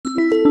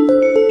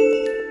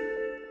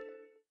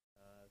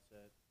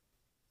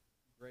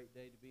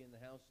great day to be in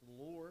the house of the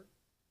Lord.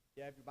 If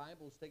you have your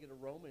Bibles, take it to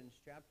Romans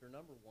chapter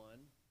number 1.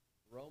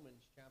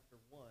 Romans chapter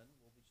 1.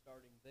 We'll be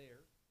starting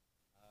there.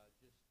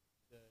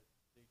 We're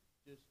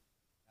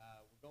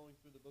going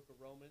through the book of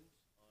Romans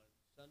on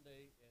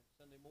Sunday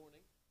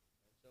morning. And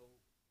so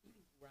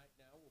right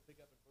now we'll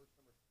pick up in verse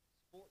number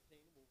 14.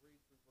 We'll read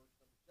through verse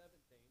number 17.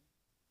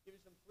 Give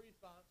you some three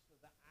thoughts of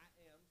the I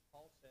am.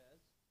 Paul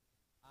says,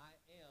 I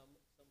am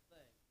some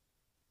things.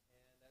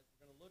 As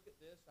we're going to look at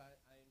this,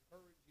 I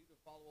encourage you to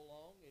follow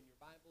along in your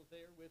Bibles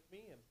there with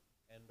me,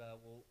 and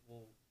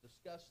we'll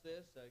discuss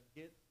this,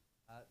 get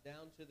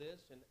down to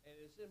this, and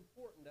it's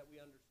important that we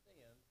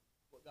understand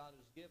what God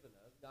has given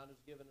us. God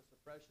has given us a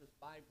precious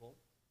Bible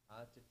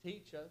to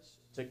teach us,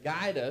 to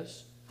guide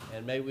us,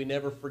 and may we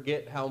never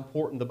forget how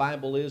important the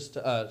Bible is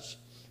to us.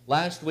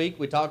 Last week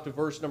we talked to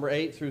verse number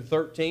 8 through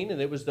 13,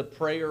 and it was the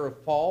prayer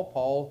of Paul.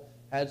 Paul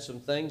had some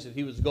things that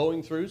he was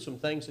going through, some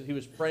things that he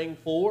was praying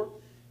for,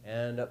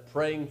 and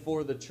praying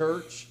for the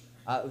church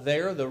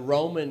there, the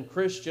Roman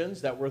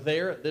Christians that were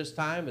there at this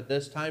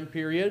time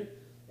period.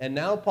 And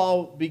now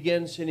Paul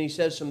begins, and he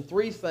says some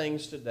three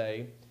things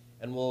today,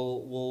 and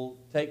we'll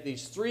take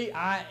these three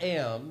I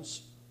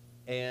ams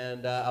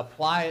and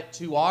apply it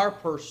to our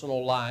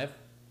personal life.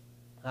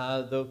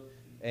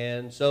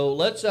 And so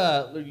let's,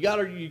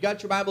 you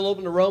got your Bible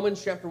open to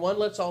Romans chapter 1.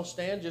 Let's all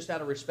stand just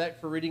out of respect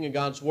for reading of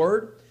God's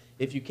Word.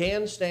 If you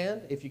can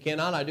stand, if you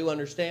cannot, I do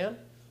understand.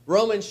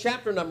 Romans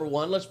chapter number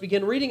 1, let's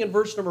begin reading in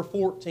verse number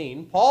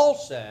 14. Paul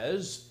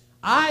says,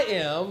 I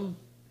am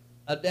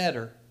a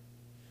debtor,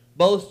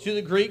 both to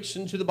the Greeks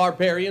and to the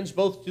barbarians,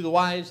 both to the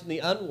wise and the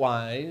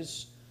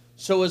unwise.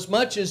 So as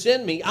much as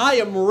in me, I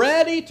am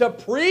ready to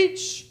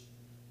preach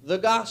the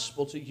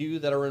gospel to you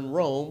that are in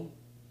Rome,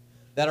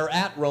 that are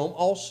at Rome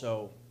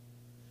also.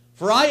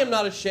 For I am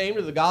not ashamed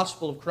of the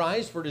gospel of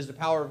Christ, for it is the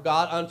power of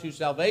God unto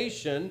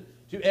salvation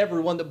to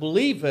everyone that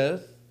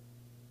believeth,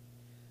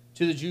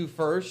 to the Jew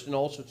first, and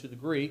also to the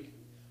Greek.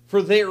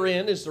 For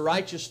therein is the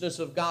righteousness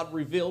of God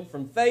revealed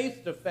from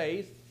faith to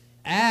faith,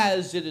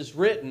 as it is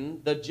written,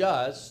 the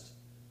just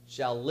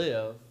shall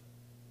live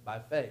by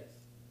faith.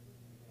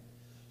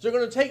 So we're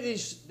going to take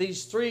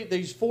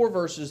these four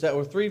verses that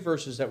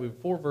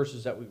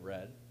we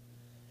read,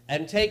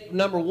 and take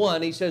number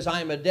 1. He says, I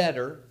am a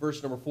debtor,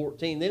 verse number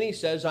 14. Then he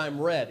says, I'm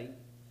ready.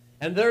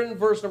 And then in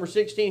verse number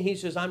 16, he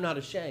says, I'm not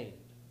ashamed.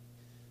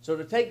 So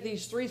to take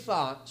these three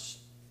thoughts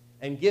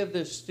and give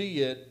this to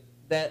you,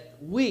 that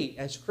we,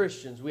 as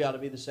Christians, we ought to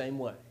be the same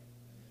way.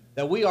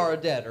 That we are a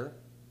debtor,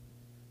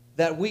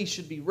 that we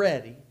should be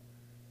ready,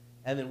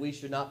 and that we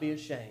should not be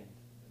ashamed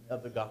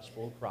of the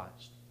gospel of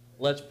Christ.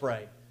 Let's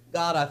pray.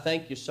 God, I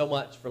thank you so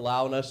much for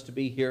allowing us to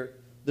be here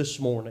this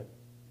morning.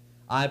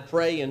 I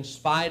pray in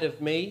spite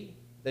of me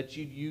that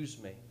you'd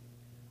use me.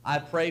 I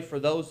pray for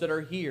those that are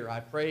here.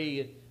 I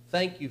pray,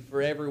 thank you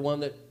for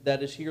everyone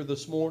that is here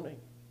this morning.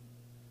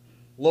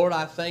 Lord,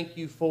 I thank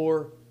you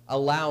for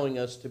allowing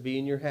us to be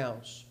in your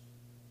house.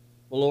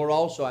 Well, Lord,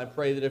 also I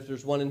pray that if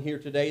there's one in here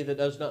today that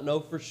does not know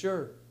for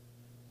sure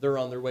they're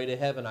on their way to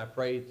heaven, I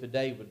pray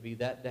today would be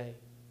that day.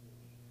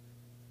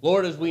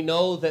 Lord, as we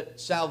know that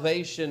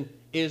salvation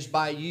is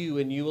by you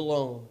and you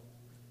alone,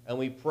 and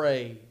we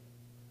pray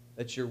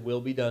that your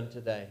will be done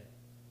today.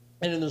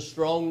 And in the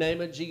strong name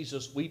of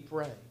Jesus, we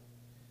pray.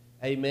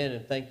 Amen,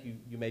 and thank you.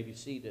 You may be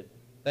seated.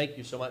 Thank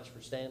you so much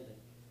for standing.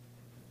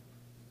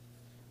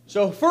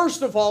 So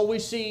first of all, we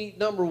see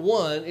number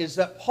 1 is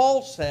that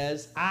Paul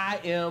says, I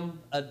am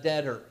a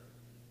debtor.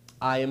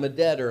 I am a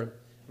debtor.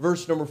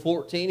 Verse number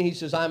 14, he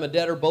says, I am a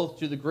debtor both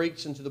to the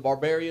Greeks and to the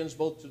barbarians,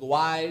 both to the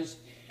wise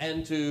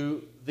and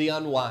to the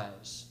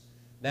unwise.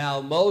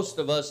 Now, most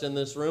of us in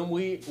this room,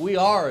 we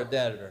are a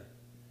debtor.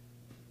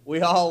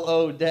 We all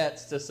owe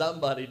debts to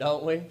somebody,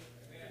 don't we?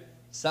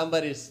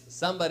 Somebody's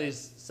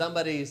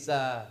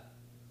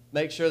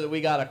make sure that we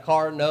got a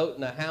car note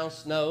and a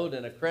house note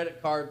and a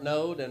credit card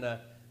note and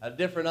a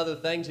different other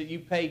things that you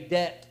pay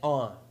debt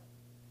on.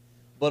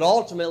 But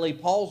ultimately,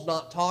 Paul's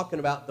not talking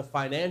about the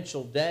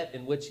financial debt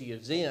in which he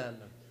is in.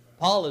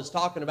 Paul is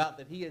talking about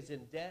that he is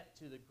in debt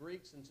to the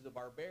Greeks and to the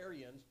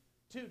barbarians,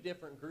 two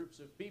different groups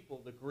of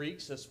people. The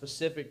Greeks, a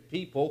specific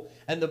people,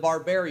 and the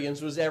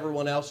barbarians was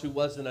everyone else who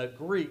wasn't a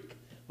Greek.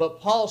 But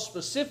Paul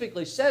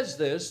specifically says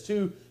this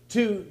to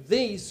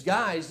these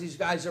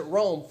guys at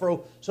Rome,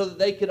 so that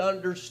they could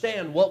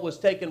understand what was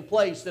taking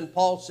place. And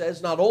Paul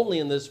says not only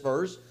in this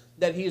verse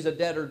that he is a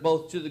debtor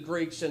both to the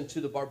Greeks and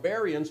to the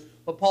barbarians,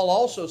 but Paul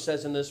also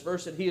says in this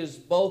verse that he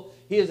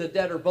is a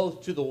debtor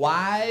both to the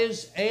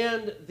wise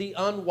and the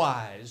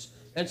unwise.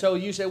 And so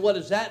you say, what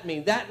does that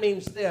mean? That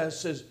means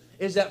this,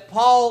 is that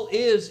Paul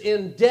is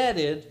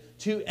indebted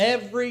to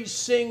every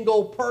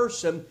single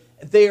person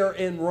there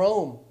in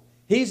Rome.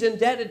 He's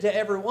indebted to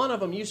every one of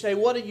them. You say,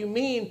 what do you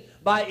mean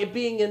by it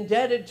being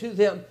indebted to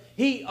them?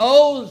 He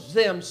owes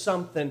them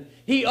something.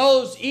 He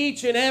owes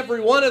each and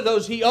every one of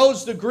those. He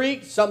owes the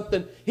Greeks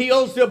something. He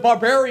owes the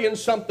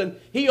barbarians something.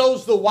 He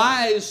owes the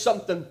wise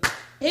something.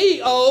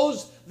 He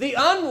owes the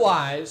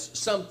unwise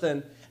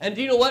something. And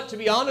do you know what? To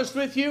be honest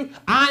with you,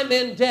 I'm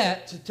in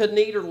debt to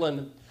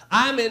Nederland.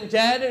 I'm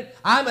indebted.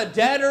 I'm a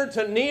debtor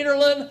to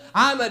Nederland.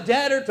 I'm a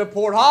debtor to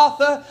Port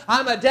Arthur.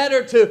 I'm a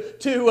debtor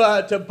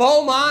to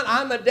Beaumont.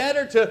 I'm a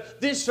debtor to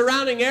these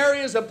surrounding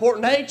areas of Port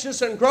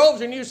Neches and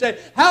Groves. And you say,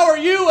 how are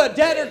you a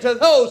debtor to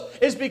those?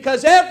 It's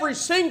because every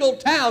single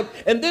town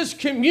in this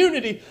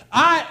community,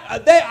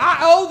 I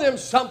owe them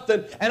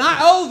something, and I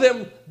owe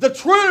them the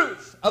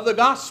truth of the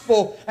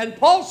gospel. And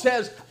Paul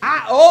says,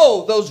 I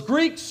owe those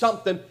Greeks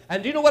something.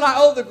 And do you know what I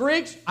owe the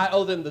Greeks? I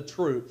owe them the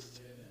truth.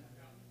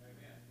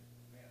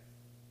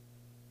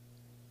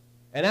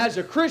 And as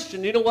a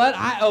Christian, you know what?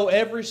 I owe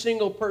every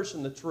single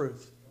person the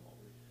truth.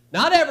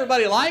 Not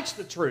everybody likes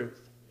the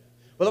truth.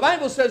 But the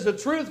Bible says the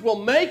truth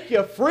will make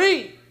you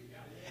free.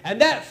 And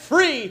that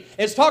free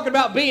is talking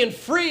about being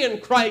free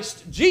in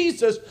Christ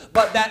Jesus.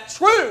 But that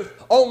truth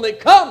only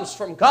comes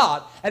from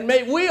God. And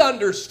may we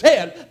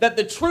understand that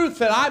the truth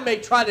that I may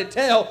try to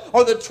tell,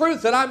 or the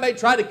truth that I may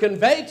try to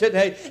convey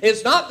today,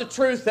 is not the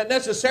truth that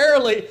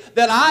necessarily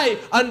that I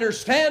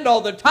understand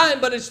all the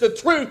time, but it's the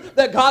truth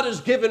that God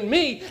has given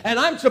me, and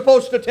I'm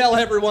supposed to tell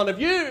every one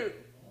of you.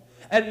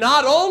 And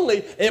not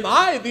only am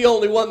I the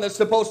only one that's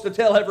supposed to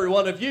tell every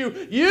one of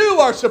you, you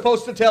are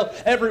supposed to tell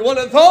every one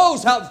of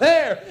those out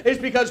there. It's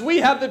because we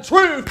have the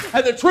truth,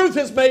 and the truth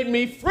has made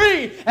me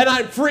free, and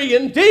I'm free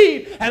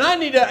indeed, and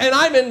I'm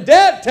in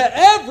debt to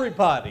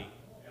everybody.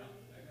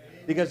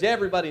 Because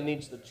everybody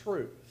needs the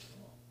truth.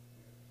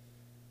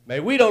 May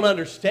we don't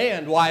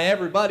understand why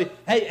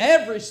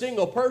every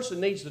single person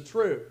needs the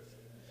truth.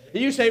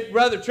 You say,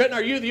 Brother Trenton,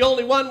 are you the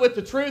only one with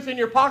the truth in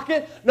your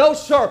pocket? No,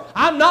 sir.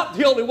 I'm not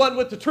the only one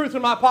with the truth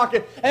in my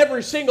pocket.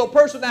 Every single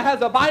person that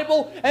has a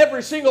Bible,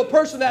 every single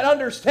person that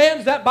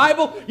understands that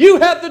Bible,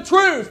 you have the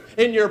truth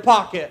in your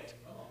pocket.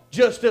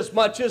 Just as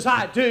much as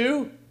I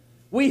do,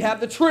 we have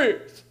the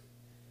truth.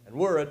 And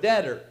we're a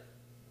debtor.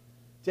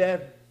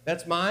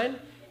 That's mine?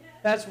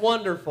 That's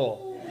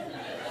wonderful.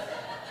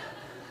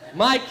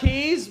 My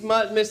keys,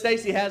 Miss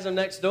Stacy has them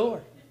next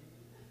door.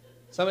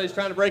 Somebody's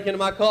trying to break into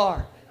my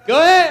car. Go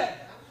ahead.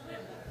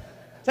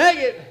 Take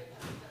it.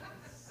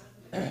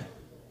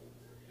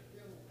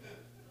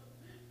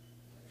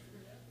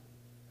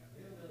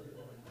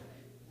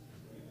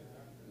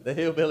 The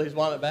hillbillies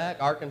want it back.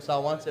 Arkansas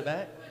wants it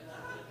back.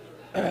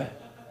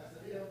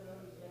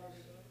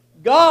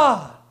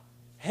 God,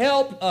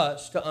 help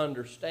us to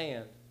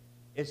understand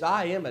is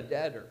I am a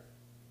debtor.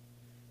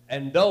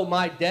 And though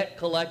my debt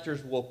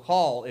collectors will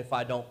call if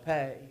I don't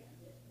pay,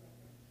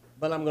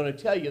 but I'm going to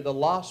tell you, the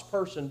lost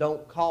person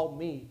don't call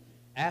me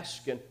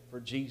asking for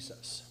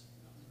Jesus.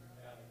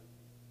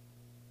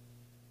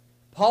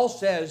 Paul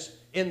says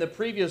in the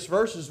previous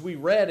verses we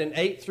read in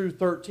 8 through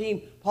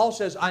 13, Paul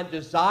says, I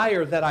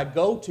desire that I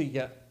go to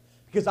you.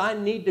 Because I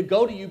need to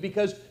go to you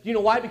because, you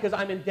know why? Because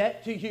I'm in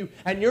debt to you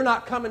and you're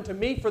not coming to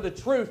me for the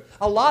truth.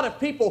 A lot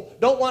of people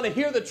don't want to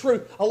hear the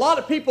truth. A lot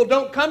of people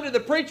don't come to the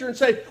preacher and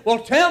say, well,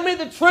 tell me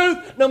the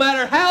truth no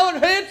matter how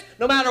it hits,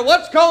 no matter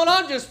what's going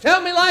on, just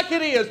tell me like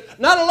it is.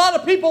 Not a lot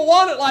of people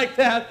want it like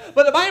that.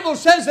 But the Bible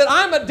says that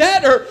I'm a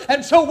debtor,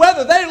 and so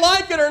whether they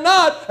like it or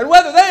not, and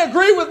whether they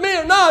agree with me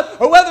or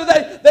not, or whether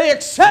they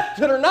accept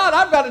it or not,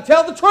 I've got to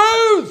tell the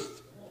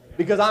truth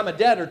because I'm a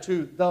debtor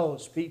to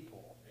those people.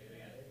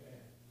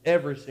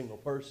 Every single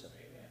person.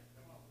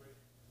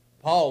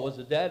 Paul was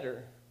a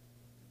debtor.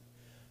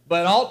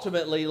 But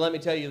ultimately, let me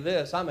tell you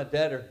this, I'm a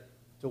debtor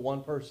to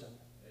one person.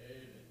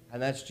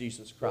 And that's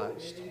Jesus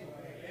Christ.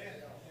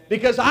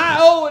 Because I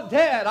owe a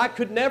debt I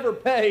could never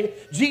pay.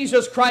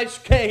 Jesus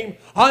Christ came,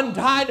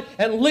 undied,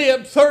 and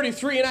lived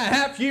 33 and a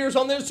half years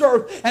on this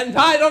earth and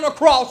died on a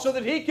cross so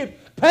that He could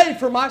pay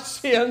for my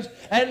sins.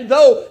 And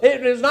though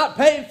it is not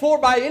paid for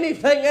by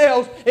anything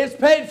else, it's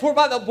paid for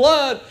by the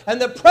blood and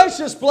the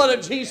precious blood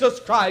of Jesus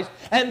Christ.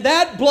 And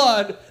that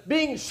blood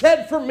being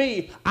shed for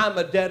me, I'm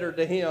a debtor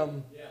to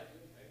Him.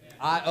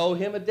 I owe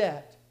Him a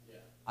debt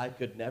I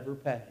could never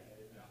pay.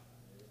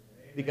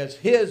 Because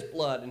His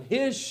blood and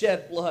His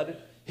shed blood,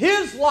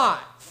 His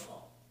life,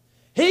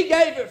 He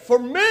gave it for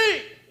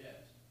me.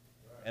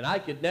 And I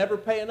could never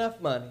pay enough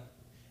money.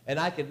 And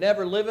I could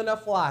never live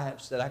enough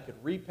lives that I could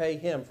repay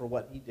Him for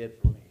what He did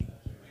for me.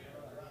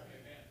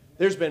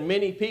 There's been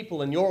many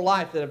people in your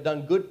life that have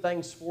done good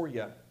things for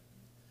you.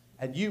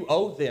 And you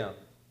owe them.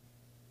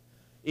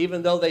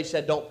 Even though they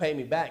said, don't pay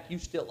me back, you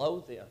still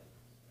owe them.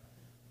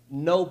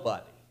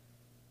 Nobody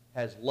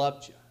has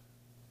loved you.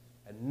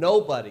 And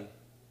nobody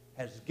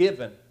has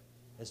given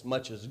as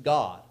much as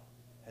God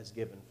has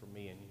given for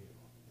me and you.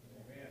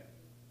 Amen.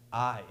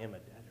 I am a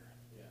debtor.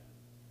 Yeah.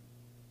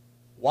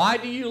 Why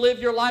do you live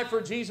your life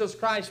for Jesus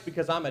Christ?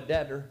 Because I'm a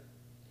debtor.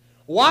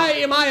 Why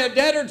am I a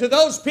debtor to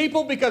those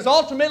people? Because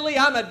ultimately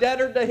I'm a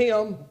debtor to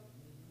Him.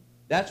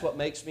 That's what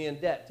makes me in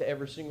debt to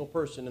every single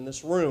person in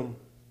this room.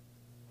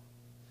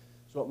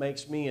 It's what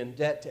makes me in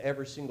debt to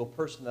every single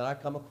person that I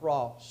come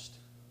across,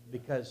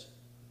 because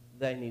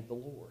they need the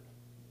Lord.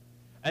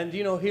 And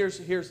you know, here's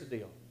the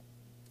deal.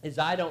 Is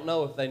I don't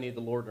know if they need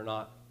the Lord or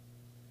not,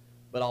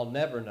 but I'll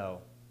never know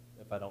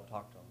if I don't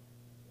talk to them.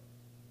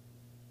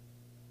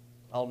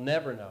 I'll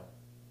never know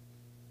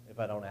if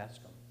I don't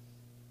ask them.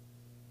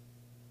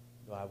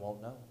 But I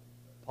won't know.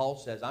 Paul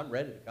says, I'm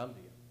ready to come to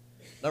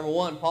you. Number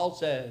one, Paul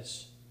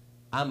says,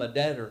 I'm a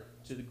debtor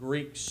to the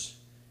Greeks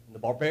and the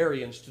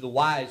barbarians, to the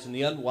wise and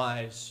the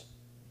unwise.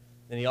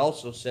 Then he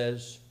also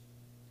says,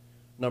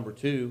 number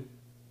two,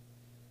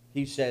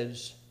 he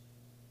says,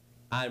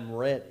 I'm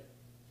ready.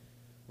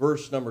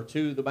 Verse number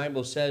 2, the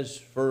Bible says,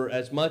 for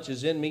as much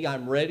as in me,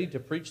 I'm ready to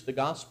preach the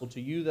gospel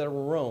to you that are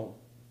in Rome.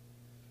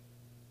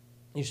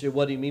 You say,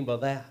 what do you mean by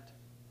that?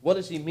 What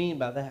does he mean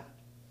by that?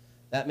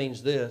 That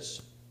means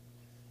this,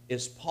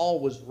 is Paul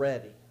was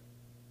ready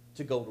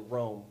to go to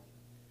Rome.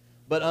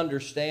 But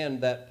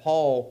understand that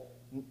Paul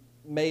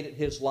made it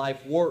his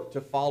life work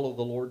to follow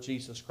the Lord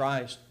Jesus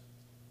Christ.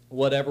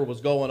 Whatever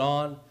was going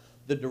on,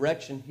 the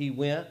direction he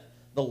went,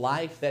 the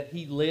life that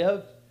he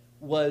lived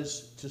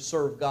was to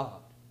serve God.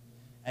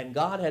 And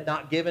God had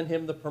not given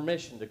him the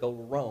permission to go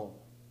to Rome,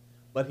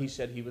 but he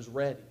said he was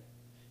ready.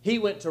 He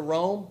went to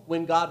Rome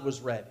when God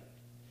was ready.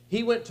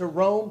 He went to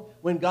Rome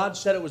when God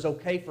said it was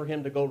okay for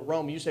him to go to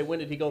Rome. You say, when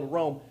did he go to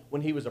Rome?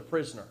 When he was a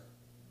prisoner.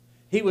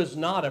 He was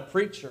not a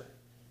preacher.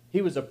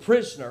 He was a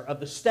prisoner of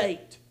the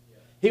state.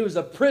 He was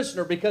a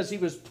prisoner because he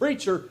was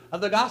preacher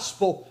of the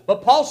gospel.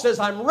 But Paul says,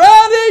 I'm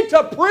ready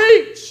to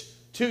preach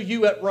to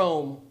you at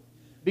Rome.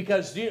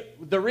 Because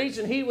the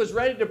reason he was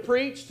ready to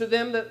preach to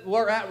them that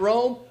were at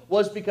Rome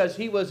was because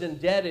he was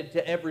indebted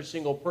to every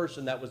single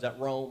person that was at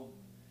Rome.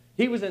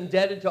 He was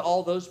indebted to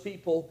all those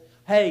people.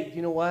 Hey,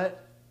 you know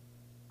what?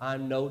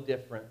 I'm no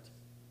different.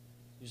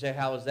 You say,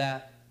 how is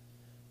that?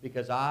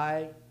 Because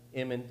I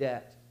am in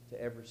debt to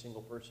every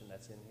single person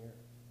that's in here.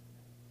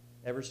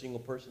 Every single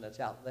person that's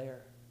out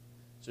there.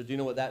 So do you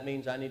know what that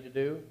means I need to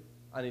do?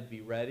 I need to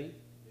be ready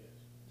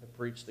to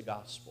preach the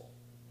gospel.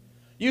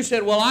 You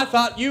said, well, I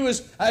thought you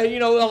was, a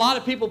lot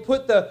of people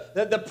put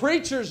the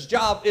preacher's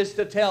job is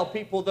to tell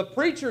people. The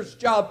preacher's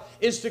job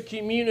is to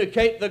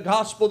communicate the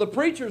gospel. The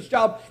preacher's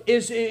job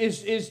is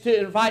to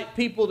invite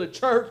people to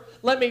church.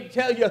 Let me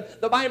tell you,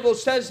 the Bible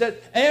says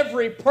that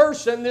every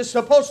person is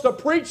supposed to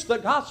preach the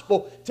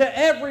gospel to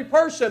every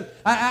person.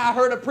 I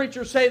heard a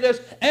preacher say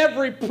this,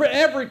 every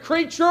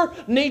creature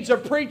needs a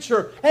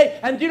preacher. Hey,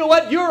 and you know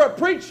what? You're a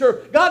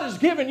preacher. God has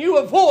given you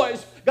a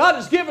voice. God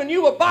has given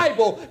you a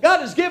Bible.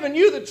 God has given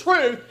you the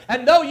truth.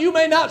 And though you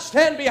may not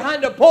stand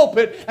behind a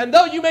pulpit, and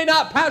though you may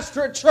not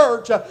pastor a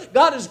church,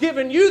 God has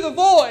given you the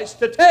voice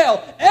to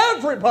tell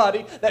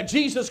everybody that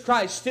Jesus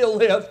Christ still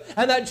lives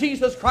and that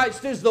Jesus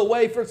Christ is the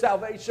way for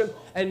salvation.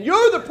 And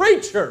you're the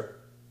preacher.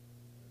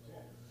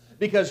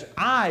 Because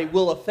I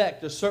will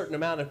affect a certain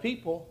amount of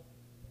people.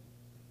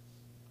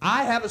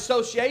 I have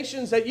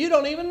associations that you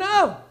don't even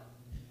know.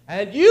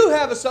 And you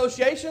have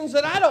associations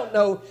that I don't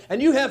know. And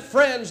you have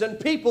friends and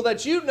people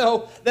that you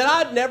know that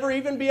I'd never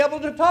even be able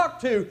to talk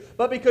to.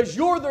 But because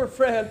you're their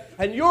friend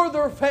and you're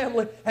their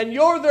family and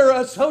you're their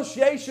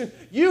association,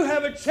 you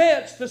have a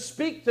chance to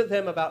speak to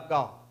them about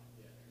God,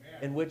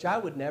 in which I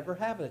would never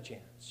have a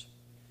chance.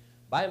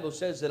 The Bible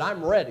says that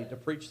I'm ready to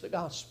preach the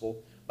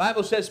gospel. The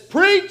Bible says,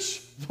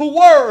 preach the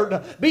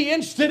word, be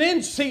instant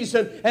in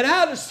season and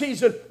out of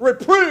season,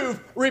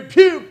 reprove,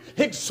 rebuke,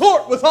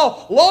 exhort with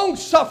all long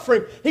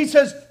suffering. He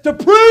says to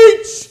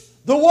preach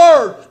the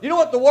word. You know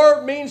what the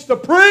word means to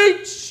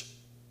preach?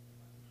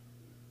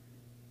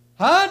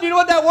 Huh? Do you know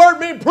what that word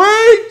means?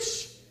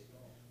 Preach.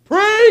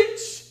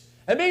 Preach.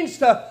 It means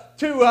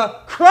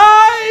to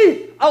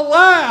cry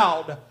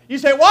aloud. You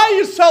say, why are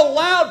you so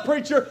loud,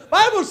 preacher? The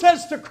Bible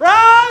says to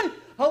cry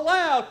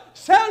aloud.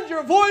 Sound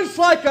your voice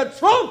like a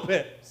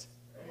trumpet.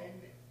 Amen.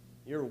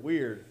 You're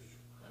weird.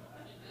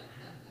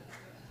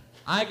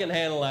 I can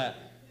handle that.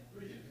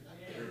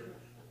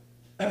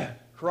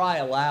 Cry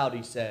aloud,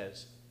 he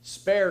says.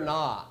 Spare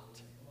not.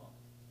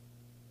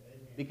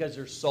 Because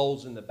there's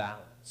souls in the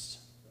balance.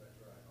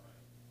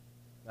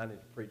 I need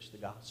to preach the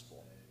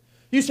gospel.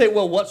 You say,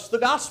 well, what's the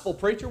gospel,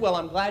 preacher? Well,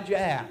 I'm glad you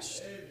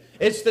asked.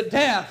 It's the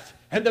death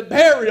and the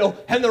burial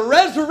and the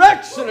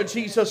resurrection of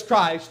Jesus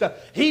Christ.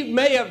 He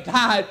may have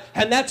died,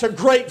 and that's a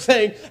great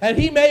thing. And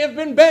he may have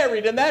been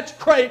buried, and that's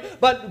great.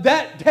 But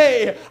that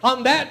day,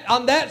 on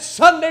that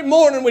Sunday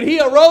morning when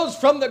he arose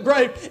from the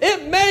grave,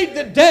 it made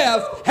the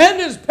death and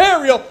his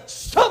burial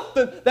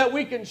something that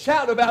we can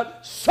shout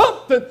about,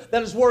 something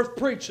that is worth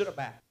preaching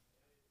about.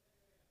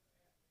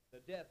 The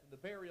death and the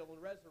burial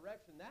and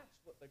resurrection, that's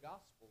what the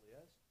gospel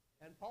is.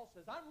 And Paul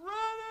says, I'm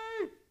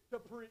ready to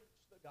preach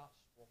the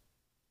gospel.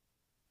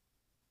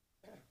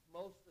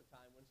 Most of the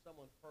time when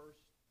someone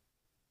first,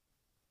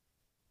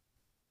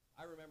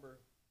 I remember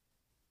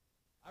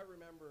 2013.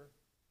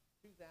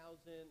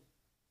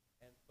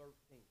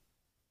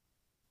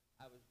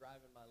 I was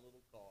driving my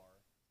little car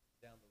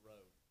down the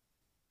road.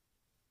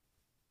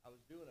 I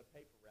was doing a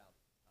paper route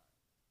at the time.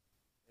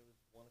 It was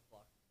 1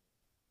 o'clock in the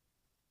morning.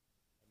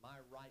 And my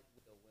right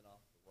wheel went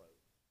off the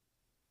road.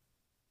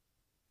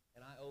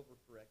 And I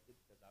overcorrected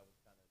because I was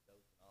kind of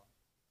dozing off.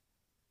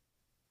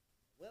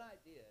 When I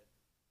did,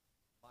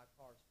 my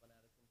car spun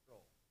out of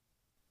control.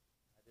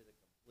 I did a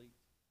complete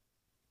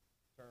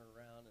turn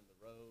around in the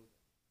road,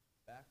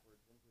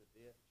 backwards into a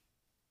ditch,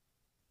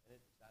 and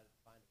it decided to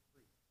find a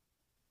creek.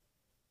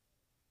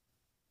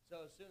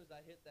 So as soon as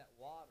I hit that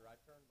water, I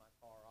turned my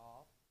car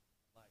off.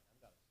 I'm like,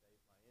 I've got to save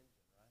my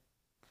engine, right?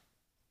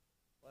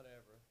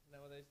 Whatever. Isn't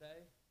that what they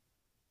say?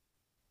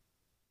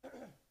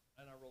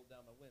 And I rolled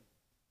down my window.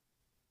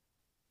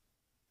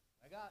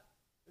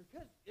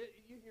 Because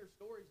you hear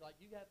stories like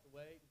you have to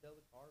wait until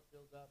the car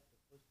fills up to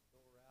push the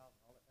door out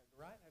and all that.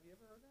 Right? Have you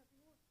ever heard that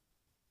before?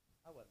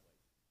 I wasn't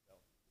waiting.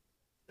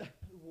 So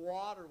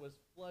water was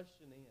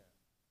flushing in.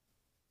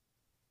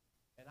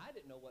 And I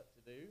didn't know what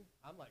to do.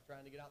 I'm like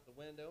trying to get out the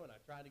window, and I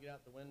tried to get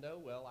out the window.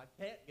 Well, I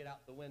can't get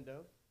out the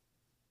window.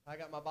 I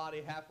got my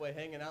body halfway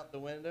hanging out the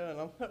window,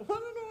 and I'm like,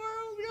 what in the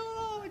world's going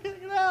on? I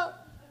can't get out.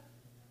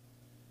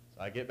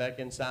 So I get back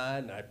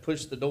inside, and I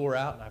push the door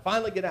out, and I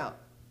finally get out.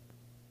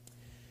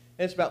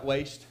 And it's about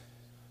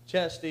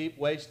chest deep,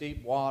 waist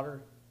deep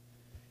water.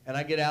 And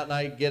I get out, and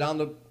I get on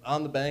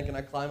the bank, and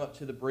I climb up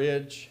to the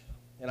bridge,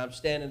 and I'm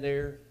standing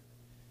there,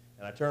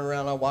 and I turn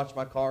around, and I watch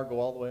my car go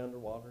all the way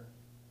underwater.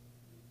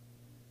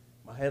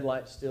 My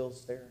headlight's still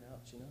staring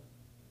out, you know.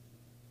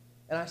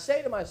 And I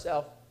say to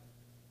myself,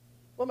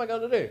 what am I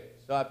going to do?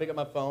 So I pick up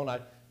my phone. I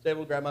was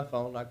able to grab my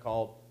phone, and I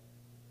called.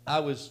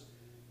 I was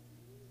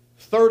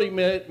 30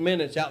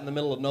 minutes out in the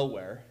middle of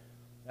nowhere,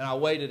 and I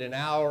waited an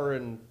hour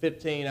and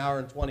 15, hour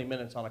and 20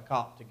 minutes on a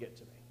cop to get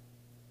to me.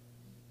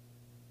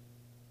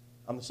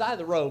 On the side of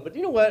the road. But do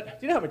you know what?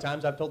 Do you know how many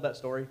times I've told that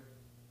story?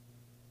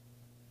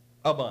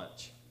 A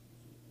bunch.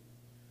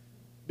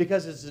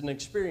 Because it's an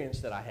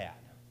experience that I had.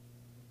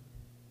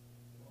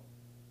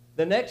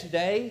 The next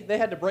day, they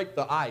had to break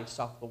the ice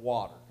off the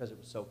water because it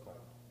was so cold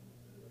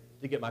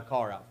to get my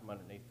car out from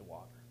underneath the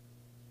water.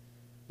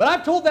 But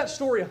I've told that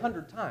story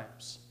 100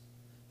 times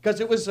because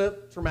it was a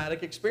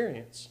traumatic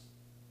experience.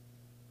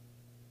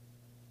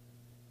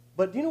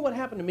 But do you know what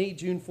happened to me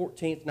June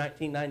 14th,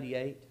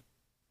 1998?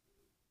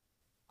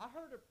 I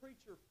heard a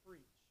preacher preach,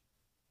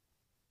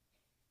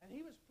 and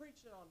he was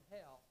preaching on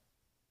hell.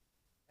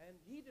 And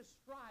he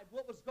described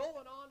what was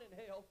going on in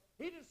hell.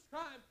 He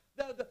described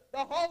the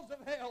halls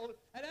of hell.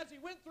 And as he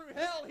went through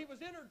hell, he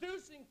was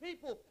introducing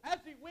people as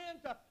he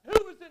went to who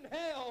was in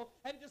hell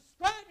and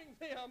describing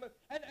them.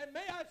 And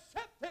may I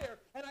sat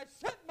there, and I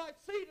sat in my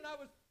seat, and I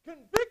was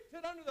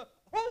convicted under the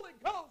Holy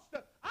Ghost.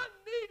 I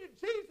needed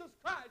Jesus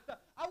Christ.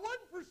 I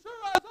wasn't for sure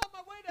I was on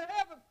my way to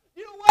heaven.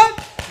 You know what?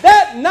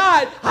 That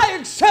night, I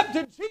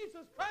accepted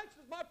Jesus Christ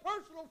as my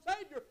personal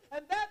Savior.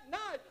 And that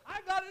night, I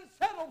got it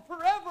settled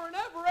forever and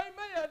ever.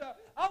 Amen.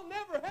 I'll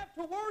never have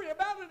to worry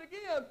about it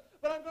again.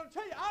 But I'm going to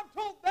tell you, I've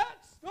told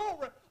that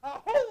story a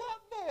whole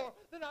lot more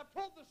than I've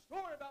told the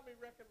story about me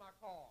wrecking my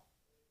car.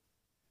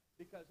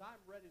 Because I'm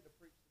ready to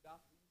preach the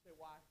gospel. You say,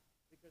 why?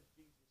 Because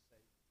Jesus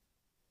saved me.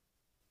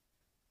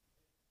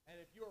 And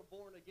if you're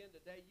born again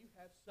today, you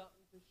have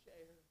something to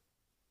share.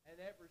 And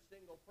every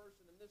single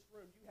person in this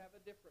room, you have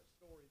a different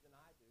story than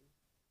I do.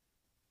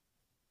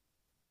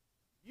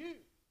 You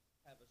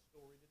have a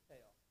story to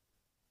tell.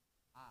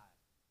 I have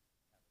a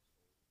story to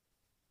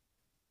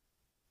tell.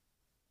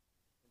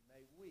 And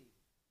may we,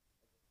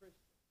 as a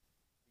Christian,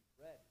 be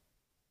ready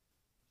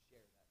to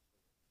share that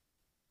story.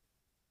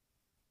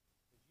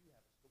 Because you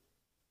have a story.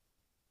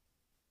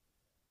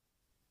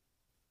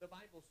 The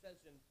Bible says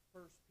in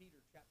 1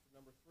 Peter chapter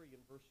number 3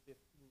 and verse 15,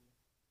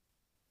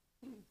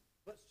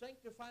 but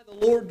sanctify the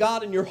Lord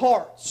God in your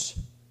hearts,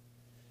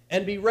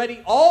 and be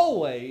ready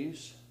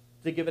always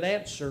to give an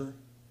answer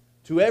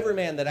to every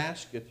man that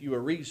asketh you a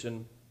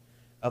reason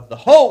of the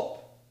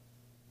hope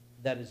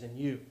that is in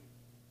you.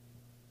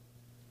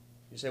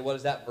 You say, what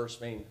does that verse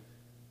mean?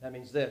 That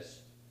means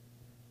this.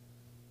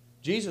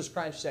 Jesus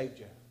Christ saved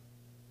you.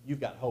 You've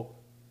got hope.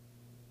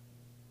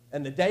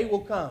 And the day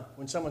will come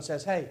when someone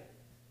says, hey,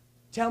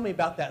 tell me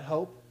about that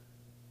hope.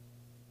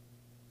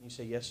 You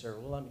say, yes, sir.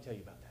 Well, let me tell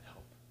you about that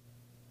hope.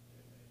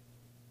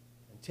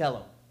 And tell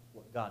them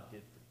what God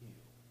did for you.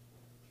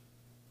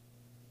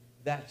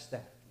 That's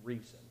that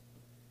reason.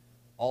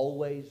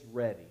 Always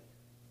ready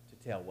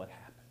to tell what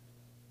happened.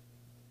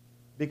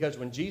 Because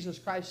when Jesus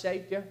Christ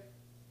saved you,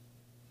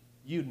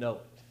 you know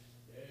it.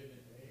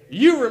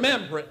 You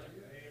remember it.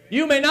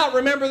 You may not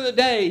remember the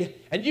day,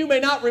 and you may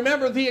not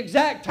remember the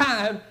exact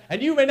time,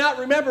 and you may not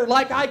remember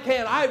like I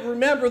can. I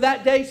remember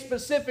that day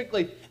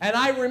specifically, and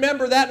I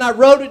remember that, and I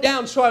wrote it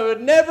down so I would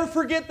never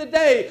forget the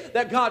day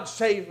that God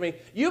saved me.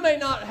 You may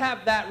not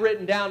have that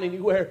written down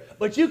anywhere,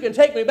 but you can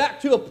take me back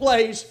to a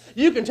place,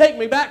 you can take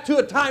me back to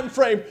a time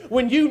frame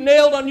when you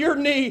nailed on your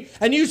knee,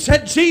 and you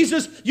said,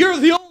 Jesus, you're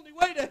the only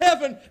way to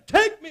heaven.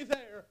 Take me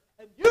there.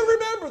 And you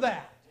remember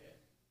that.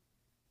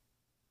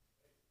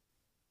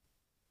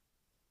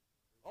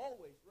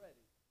 Always ready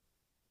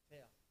to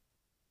tell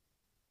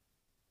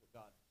what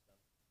God has done.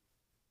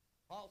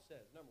 Paul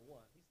says, number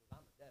one, he says,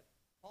 I'm a debtor.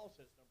 Paul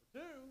says, number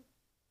two,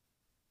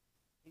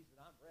 he said,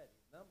 I'm ready.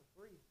 Number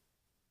three,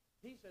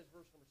 he says,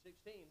 verse number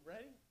 16,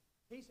 ready?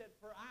 He said,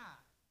 for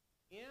I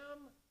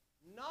am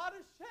not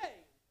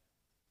ashamed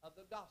of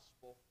the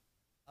gospel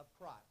of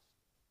Christ.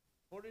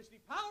 For it is the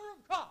power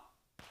of God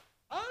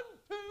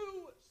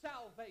unto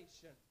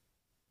salvation.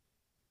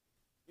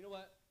 You know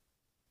what?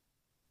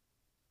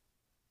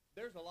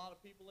 There's a lot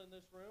of people in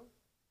this room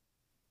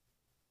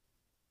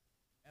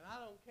And I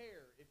don't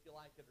care if you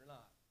like it or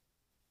not.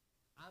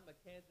 I'm a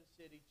Kansas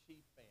City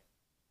Chief fan.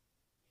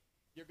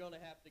 You're going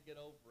to have to get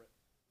over it.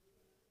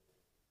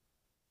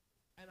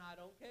 And I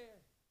don't care.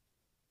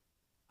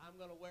 I'm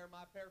going to wear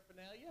my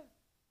paraphernalia,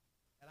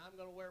 and I'm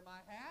going to wear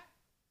my hat.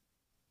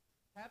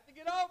 Have to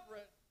get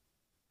over it.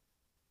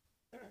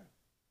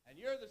 And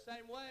you're the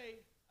same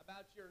way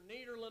about your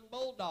Nederland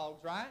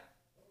Bulldogs, right?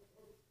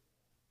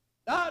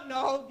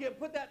 No,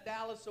 put that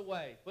Dallas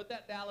away. Put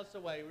that Dallas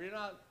away.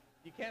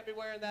 You can't be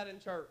wearing that in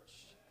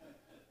church.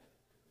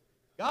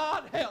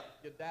 God help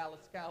you,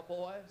 Dallas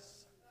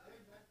Cowboys.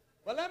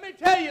 Well, let me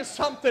tell you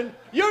something.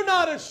 You're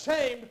not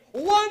ashamed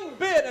one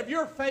bit of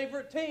your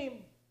favorite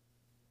team.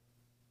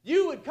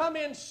 You would come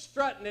in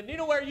strutting, and you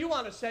know where you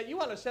want to sit? You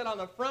want to sit on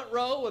the front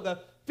row with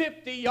a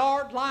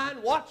 50-yard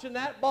line watching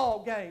that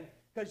ball game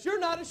because you're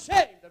not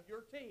ashamed of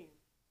your team.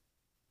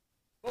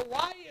 But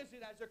why is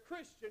it as a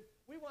Christian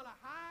we want to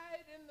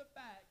hide in the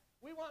back?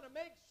 We want to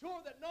make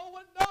sure that no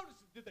one notices.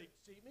 Did they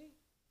see me?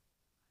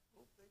 I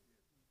hope they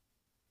didn't.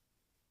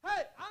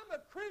 Hey, I'm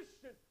a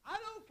Christian. I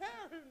don't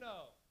care who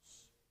knows.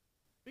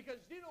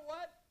 Because you know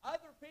what?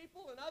 Other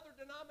people and other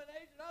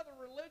denominations, other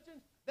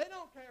religions, they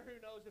don't care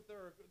who knows if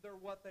they're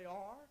what they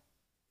are.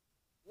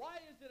 Why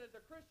is it as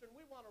a Christian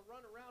we want to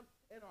run around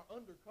in our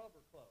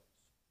undercover clothes?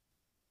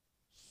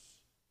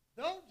 Shh.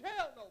 Don't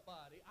tell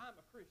nobody I'm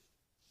a Christian.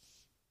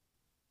 Shh.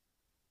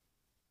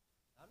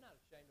 I'm not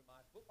ashamed of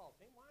my football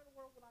team. Why in the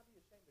world would I be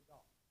ashamed of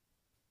God?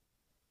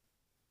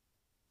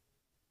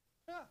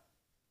 Huh.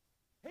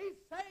 He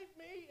saved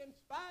me in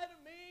spite of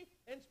me,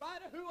 in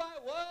spite of who I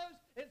was,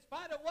 in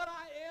spite of what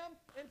I am,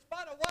 in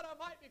spite of what I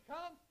might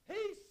become. He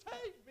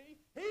saved me.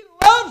 He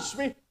loves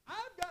me.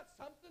 I've got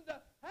something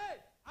to, hey,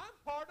 I'm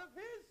part of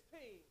his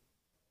team.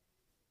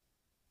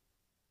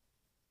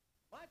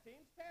 My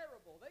team's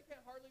terrible. They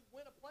can't hardly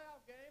win a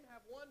playoff game,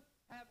 have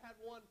had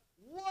one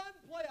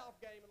playoff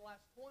game in the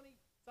last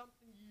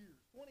 20-something years,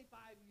 25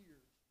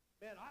 years.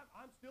 Man,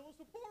 I'm still a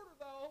supporter,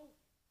 though,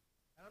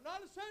 and I'm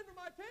not ashamed of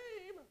my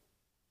team.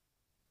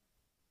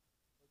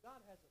 God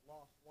hasn't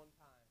lost one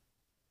time.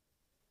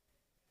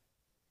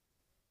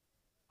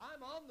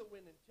 I'm on the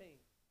winning team.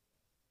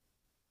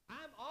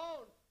 I'm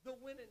on the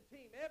winning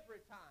team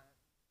every time.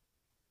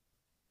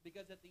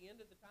 Because at the end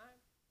of the time,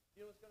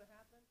 you know what's going to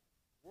happen?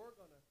 We're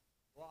going to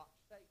block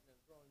Satan and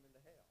throw him into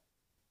hell.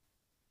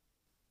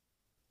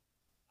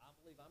 I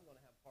believe I'm going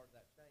to have part of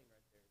that chain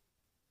right there.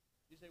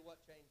 You say, what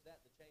chain's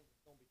that? The chain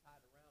that's going to be tied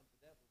around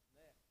the devil's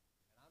neck.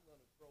 And I'm going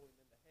to throw him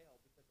into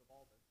hell because of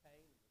all the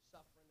pain and the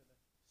suffering and the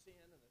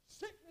sin and the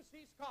sickness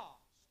he's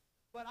caused.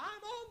 But I'm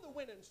on the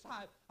winning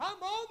side. I'm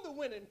on the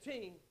winning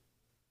team.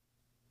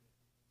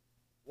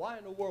 Why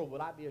in the world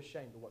would I be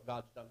ashamed of what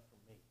God's done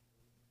for me?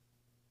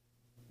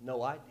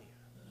 No idea.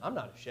 I'm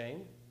not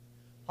ashamed.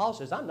 Paul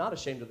says, I'm not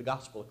ashamed of the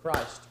gospel of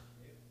Christ.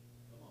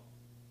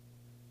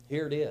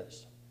 Here it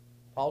is.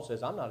 Paul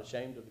says, I'm not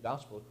ashamed of the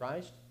gospel of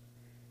Christ.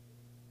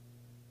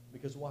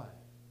 Because why?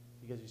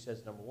 Because he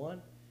says, number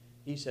one,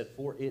 he said,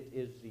 for it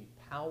is the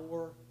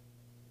power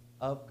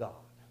of God.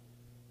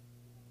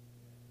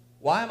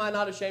 Why am I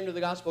not ashamed of the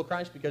gospel of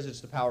Christ? Because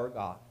it's the power of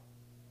God.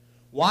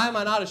 Why am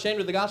I not ashamed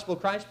of the gospel of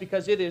Christ?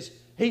 Because it is,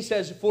 he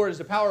says, for it is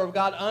the power of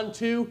God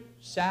unto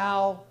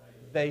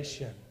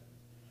salvation.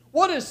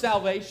 What is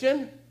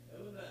salvation?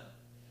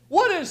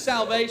 What is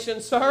salvation,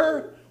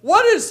 sir?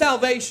 What is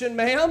salvation,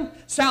 ma'am?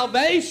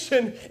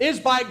 Salvation is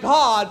by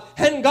God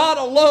and God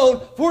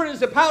alone, for it is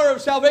the power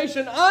of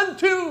salvation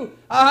unto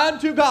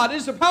God. It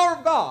is the power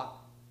of God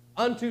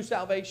unto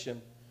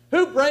salvation.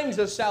 Who brings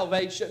us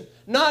salvation?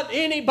 Not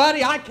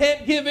anybody. I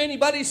can't give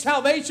anybody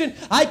salvation.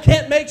 I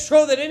can't make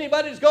sure that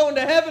anybody's going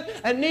to heaven,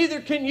 and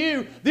neither can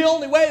you. The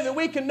only way that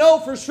we can know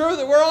for sure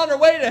that we're on our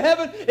way to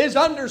heaven is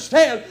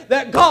understand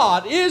that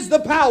God is the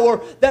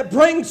power that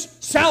brings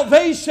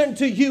salvation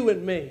to you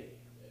and me.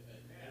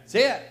 That's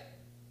it.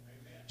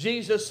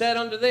 Jesus said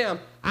unto them,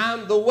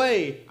 I'm the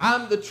way,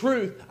 I'm the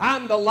truth,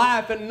 I'm the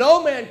life, and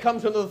no man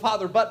comes unto the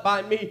Father but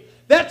by me.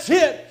 That's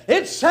it.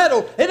 It's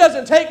settled. It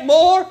doesn't take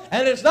more,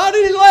 and it's not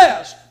any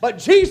less. But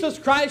Jesus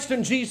Christ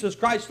and Jesus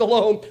Christ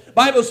alone. The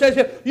Bible says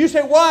it. You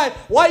say, why?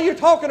 Why are you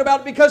talking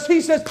about it? Because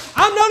he says,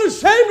 I'm not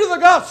ashamed of the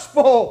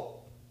gospel.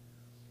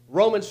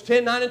 Romans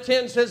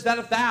 10:9-10 says that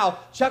if thou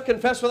shalt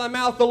confess with thy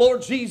mouth the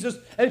Lord Jesus,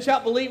 and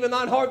shalt believe in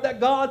thine heart that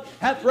God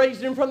hath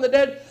raised him from the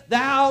dead,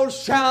 thou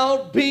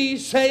shalt be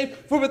saved.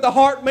 For with the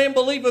heart man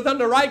believeth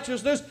unto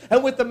righteousness,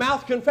 and with the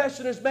mouth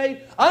confession is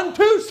made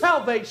unto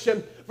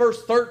salvation.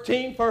 Verse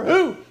 13, for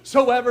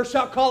whosoever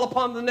shall call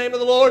upon the name of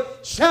the Lord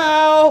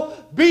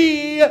shall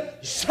be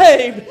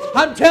saved.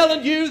 I'm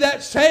telling you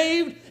that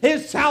saved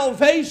is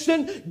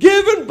salvation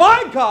given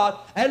by God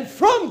and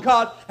from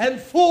God and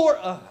for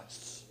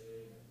us.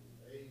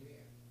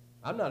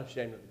 I'm not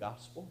ashamed of the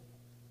gospel.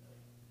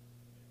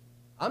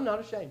 I'm not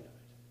ashamed of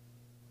it.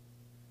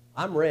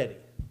 I'm ready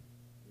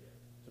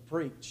to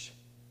preach.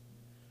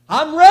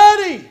 I'm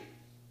ready.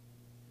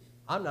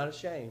 I'm not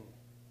ashamed.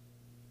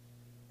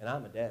 And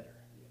I'm a debtor.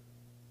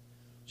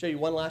 I'll show you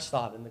one last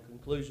thought, and the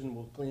conclusion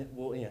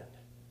will end.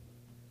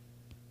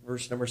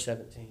 Verse number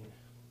 17.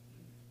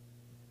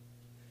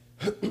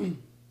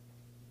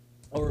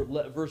 Or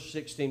verse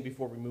 16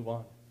 before we move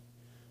on.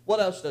 What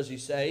else does he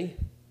say?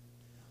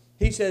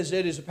 He says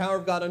it is the power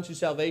of God unto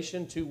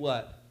salvation to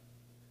what?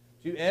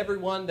 To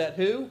everyone that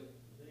who?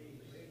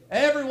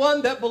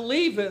 Everyone that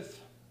believeth.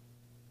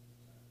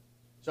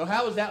 So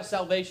how is that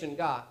salvation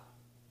got?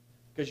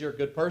 Because you're a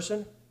good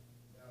person?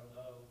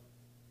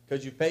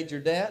 Because you've paid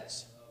your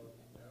debts?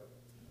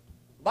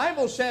 The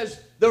Bible says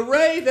the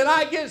way that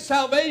I get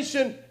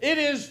salvation, it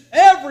is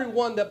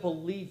everyone that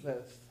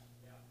believeth.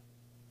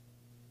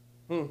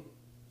 Then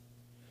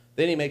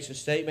he makes a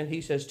statement.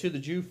 He says to the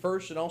Jew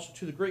first and also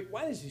to the Greek.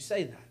 Why does he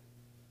say that?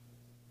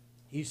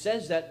 He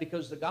says that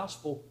because the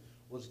gospel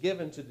was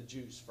given to the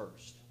Jews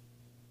first.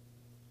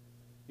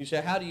 You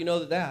say, how do you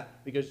know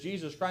that? Because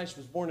Jesus Christ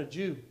was born a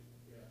Jew.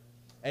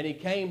 And he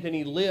came and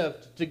he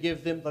lived to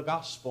give them the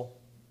gospel.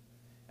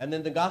 And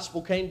then the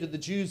gospel came to the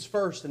Jews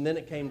first, and then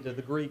it came to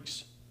the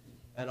Greeks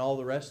and all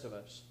the rest of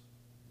us.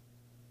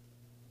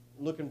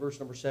 Look in verse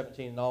number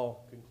 17, and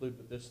I'll conclude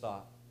with this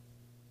thought.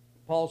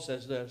 Paul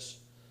says this,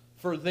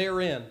 for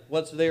therein,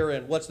 what's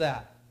therein? What's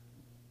that?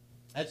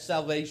 That's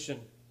salvation.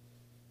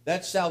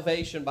 That's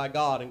salvation by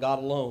God and God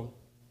alone.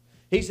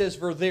 He says,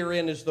 for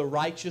therein is the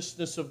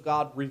righteousness of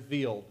God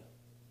revealed.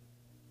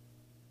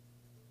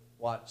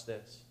 Watch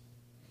this.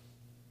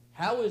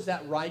 How is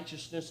that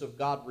righteousness of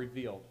God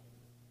revealed?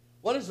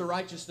 What is the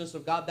righteousness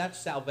of God? That's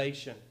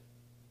salvation.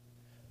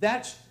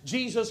 That's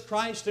Jesus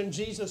Christ and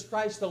Jesus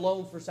Christ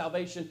alone for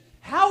salvation.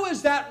 How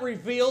is that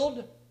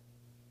revealed?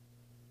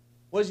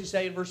 What does he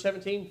say in verse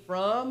 17?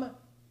 From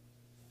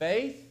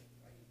faith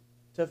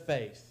to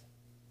faith.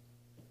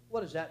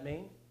 What does that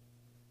mean?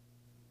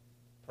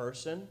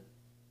 Person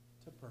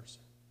to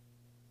person.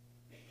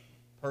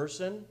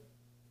 Person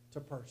to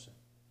person.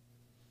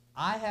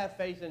 I have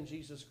faith in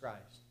Jesus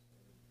Christ.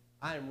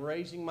 I am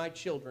raising my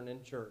children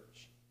in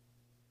church.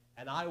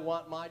 And I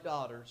want my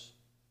daughters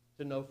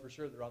to know for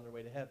sure they're on their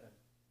way to heaven.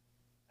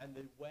 And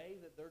the way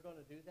that they're going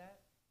to do that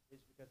is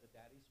because of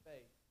Daddy's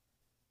faith.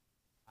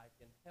 I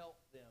can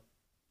help them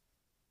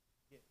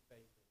get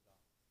faith in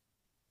God.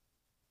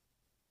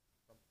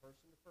 From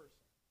person to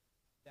person.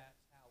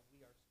 That's how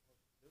we are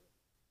supposed to do it.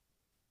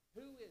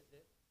 Who is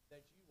it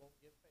that you won't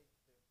give faith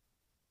to?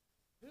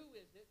 Who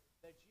is it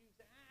that you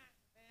say,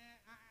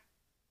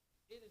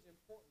 It is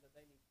important that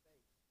they need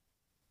faith.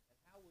 And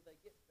how will they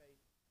get faith?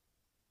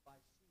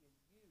 By seeing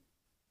you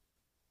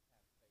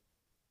have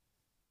faith.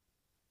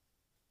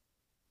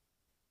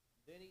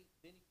 Then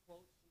he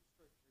quotes some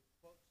scripture. He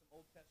quotes some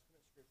Old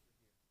Testament scripture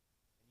here.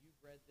 And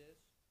you've read this.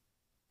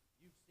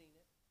 You've seen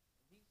it.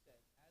 And he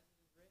says, as it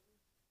is written,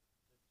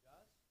 the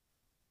just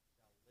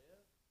shall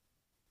live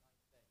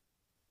by faith.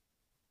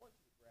 I want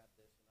you to grab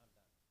this and I'm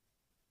done.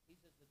 He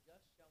says, the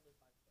just shall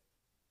live by faith.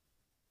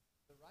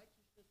 The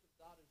righteousness of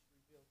God is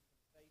revealed from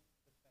faith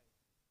to faith.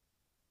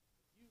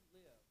 If you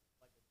live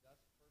like a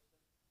just person,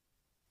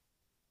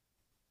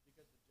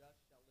 because the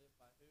just shall live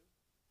by who?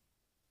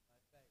 By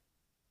faith.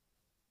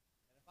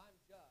 And if I'm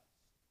just,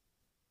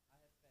 I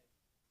have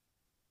faith.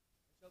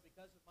 And so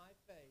because of my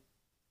faith,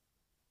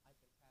 I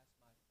can pass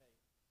my faith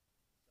to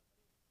somebody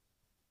else.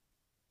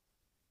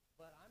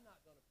 But I'm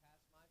not going to pass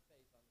my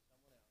faith on to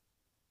someone else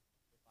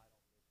if I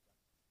don't live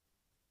justly.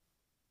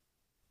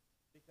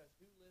 Because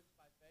who lives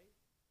by faith?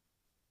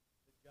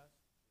 The just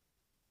do.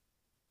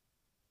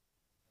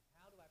 And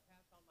how do I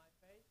pass on my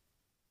faith?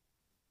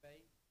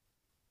 Faith.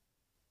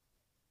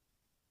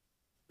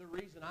 The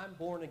reason I'm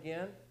born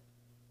again,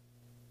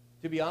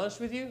 to be honest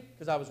with you,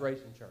 because I was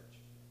raised in church.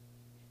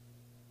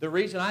 The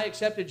reason I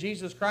accepted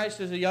Jesus Christ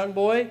as a young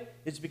boy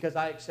is because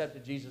I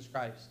accepted Jesus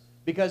Christ.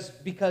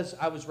 Because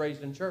I was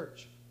raised in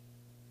church.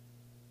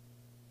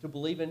 To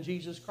believe in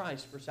Jesus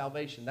Christ for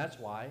salvation. That's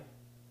why.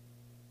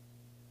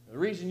 The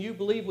reason you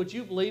believe what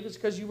you believe is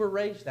because you were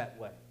raised that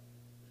way.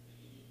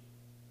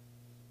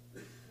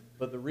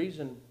 But the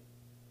reason,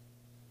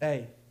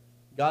 hey,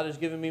 God has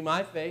given me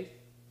my faith,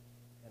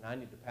 and I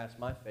need to pass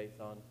my faith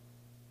on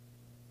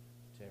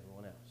to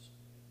everyone else.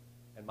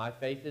 And my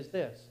faith is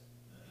this.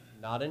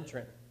 Not in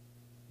Trenton.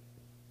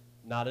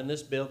 Not in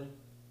this building.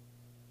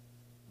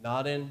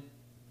 Not in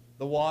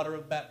the water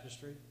of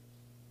baptistry.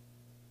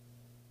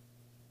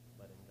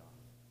 But in God.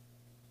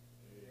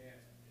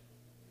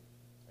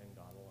 And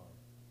God alone.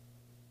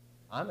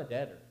 I'm a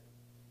debtor.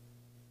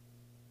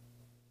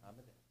 I'm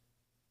a debtor.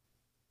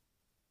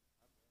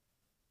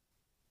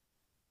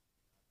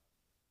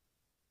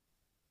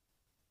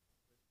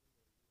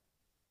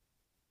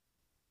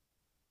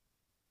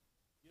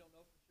 You don't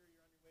know for sure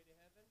you're on your way to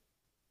heaven?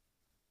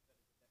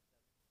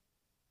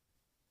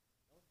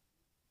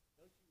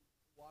 Don't you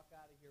walk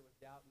out of here with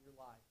doubt in your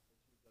life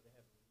that you go to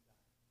heaven when you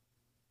die.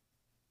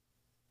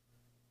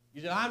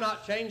 You say, I'm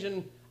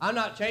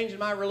not changing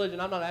my religion.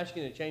 I'm not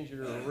asking you to change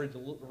your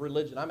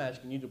religion. I'm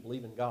asking you to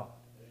believe in God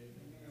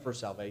for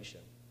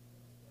salvation.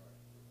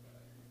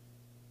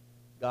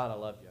 God, I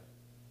love you.